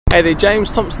Hey there,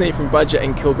 James Thompson here from Budget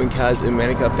and Kilburn Cars in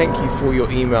Manukau. Thank you for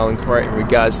your email inquiry in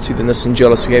regards to the Nissan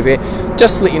Dualis we have here.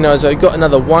 Just to let you know, so we've got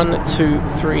another 1, 2,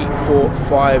 3, 4,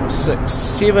 5, 6,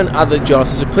 7 other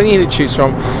Dualises, so plenty to choose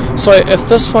from. So if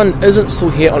this one isn't still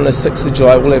here on the 6th of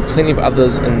July, we'll have plenty of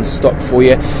others in stock for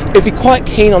you. If you're quite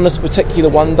keen on this particular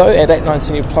one though, at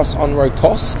 $899 plus on-road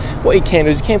costs, what you can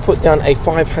do is you can put down a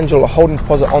 $500 holding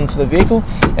deposit onto the vehicle,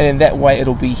 and then that way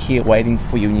it'll be here waiting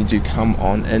for you when you do come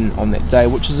on in on that day,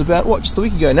 which is about, just a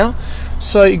week ago now.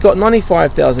 So you've got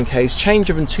 95,000 Ks,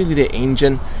 chain-driven 2-litre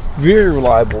engine, very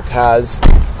reliable cars,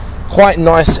 quite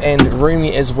nice and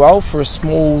roomy as well for a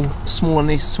small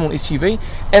SUV,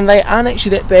 and they aren't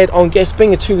actually that bad on gas,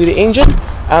 being a 2-litre engine.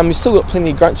 You've still got plenty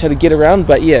of grunts how to get around,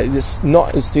 but yeah, it's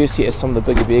not as thirsty as some of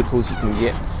the bigger vehicles you can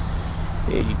get.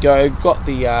 There you go, got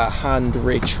the hardened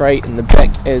red tray in the back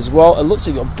as well. It looks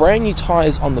like you've got brand new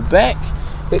tyres on the back.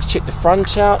 Let's check the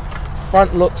front out.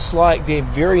 Front looks like they're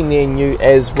very near new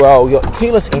as well. You've got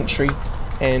keyless entry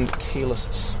and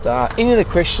keyless start. Any other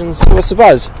questions, give us a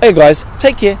buzz. Hey guys,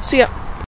 take care, see ya.